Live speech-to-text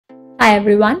Hi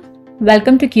everyone,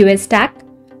 welcome to QA Stack.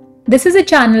 This is a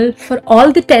channel for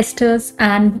all the testers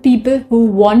and people who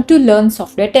want to learn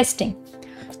software testing.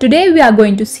 Today we are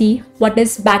going to see what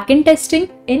is backend testing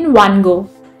in one go.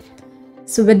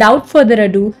 So without further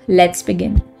ado, let's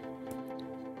begin.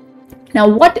 Now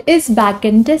what is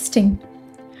backend testing?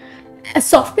 A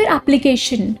software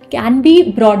application can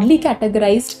be broadly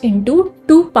categorized into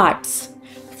two parts.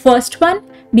 First one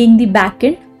being the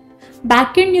backend.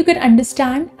 Backend you can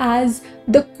understand as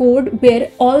the code where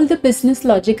all the business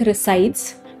logic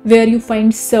resides, where you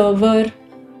find server,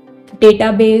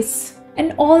 database,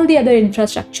 and all the other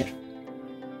infrastructure.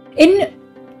 In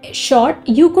short,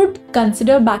 you could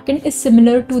consider backend is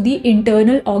similar to the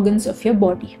internal organs of your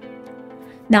body.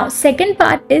 Now, second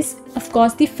part is, of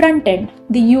course, the front end,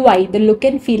 the UI, the look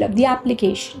and feel of the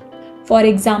application. For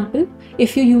example,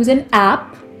 if you use an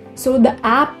app, so the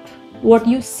app, what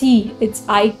you see, its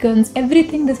icons,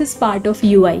 everything, this is part of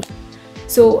UI.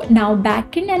 So now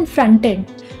backend and front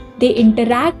end, they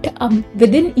interact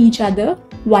within each other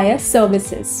via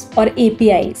services or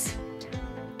APIs.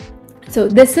 So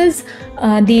this is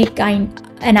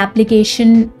an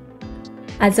application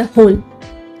as a whole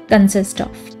consists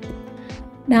of.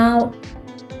 Now,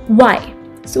 why?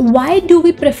 So why do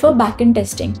we prefer backend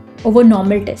testing over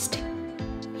normal testing?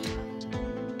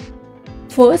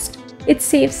 First, it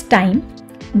saves time.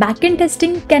 Backend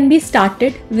testing can be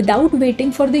started without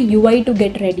waiting for the UI to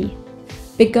get ready,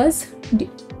 because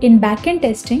in backend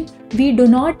testing, we do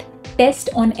not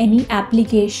test on any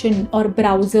application or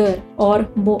browser or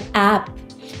app.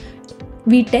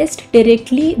 We test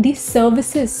directly the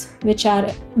services which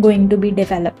are going to be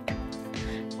developed.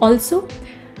 Also,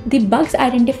 the bugs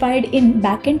identified in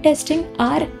backend testing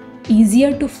are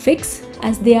easier to fix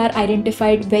as they are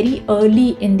identified very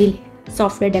early in the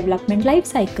software development life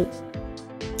cycle.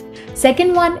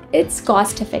 Second one, it's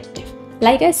cost effective.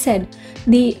 Like I said,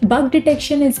 the bug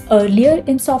detection is earlier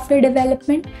in software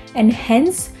development, and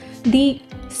hence the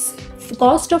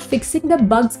cost of fixing the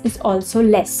bugs is also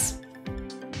less.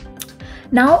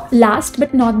 Now, last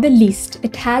but not the least,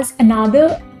 it has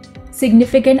another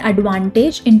significant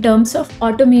advantage in terms of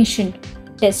automation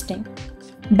testing.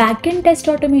 Backend test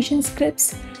automation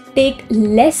scripts take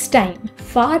less time,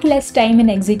 far less time in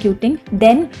executing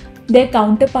than their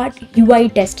counterpart UI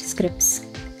test scripts.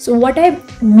 So what I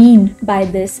mean by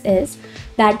this is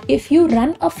that if you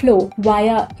run a flow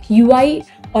via UI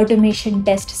automation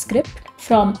test script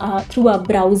from through a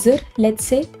browser, let's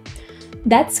say,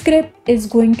 that script is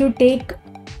going to take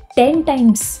 10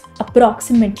 times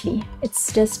approximately,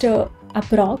 it's just a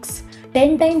approx,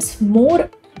 10 times more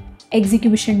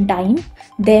execution time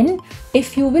than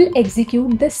if you will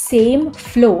execute the same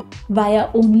flow via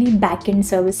only backend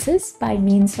services by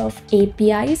means of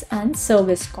APIs and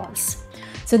service calls.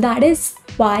 So that is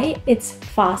why it's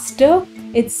faster,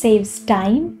 it saves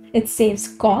time, it saves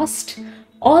cost.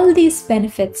 All these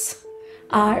benefits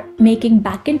are making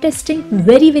backend testing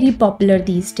very, very popular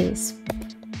these days.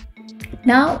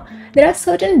 Now, there are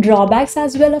certain drawbacks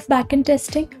as well of backend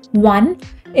testing. One,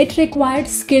 it required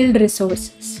skilled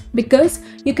resources, because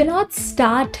you cannot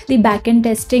start the backend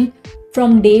testing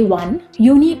from day one.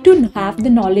 You need to have the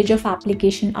knowledge of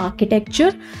application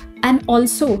architecture and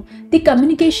also the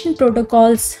communication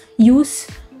protocols used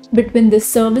between the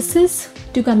services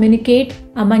to communicate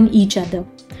among each other.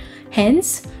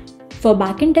 Hence, for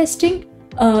backend testing,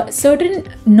 certain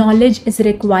knowledge is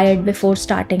required before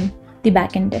starting the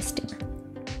backend testing.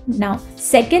 Now,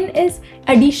 second is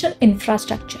additional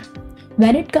infrastructure.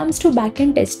 When it comes to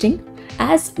backend testing,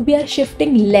 as we are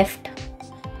shifting left,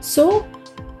 so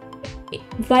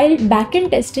while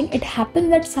backend testing, it happens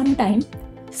that sometimes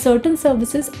certain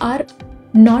services are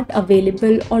not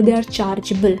available or they are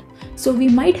chargeable. So we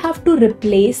might have to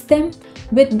replace them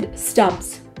with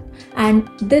stubs. And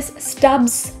this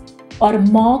stubs or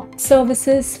mock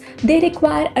services, they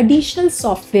require additional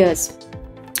softwares.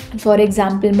 For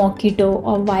example, Mockito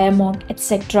or ViaMock,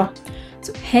 etc.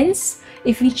 So hence,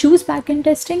 if we choose backend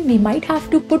testing, we might have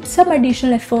to put some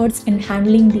additional efforts in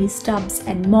handling these stubs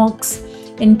and mocks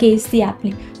in case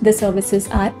the services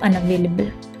are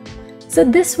unavailable. So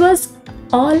this was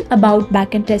all about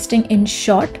backend testing in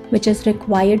short, which is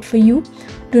required for you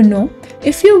to know.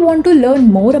 If you want to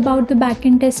learn more about the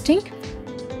backend testing,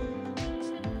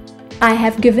 I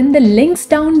have given the links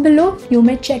down below. You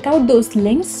may check out those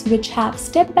links which have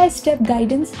step-by-step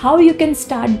guidance how you can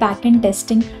start backend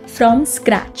testing from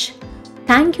scratch.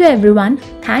 Thank you everyone.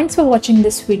 Thanks for watching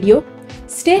this video.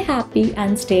 Stay happy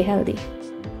and stay healthy.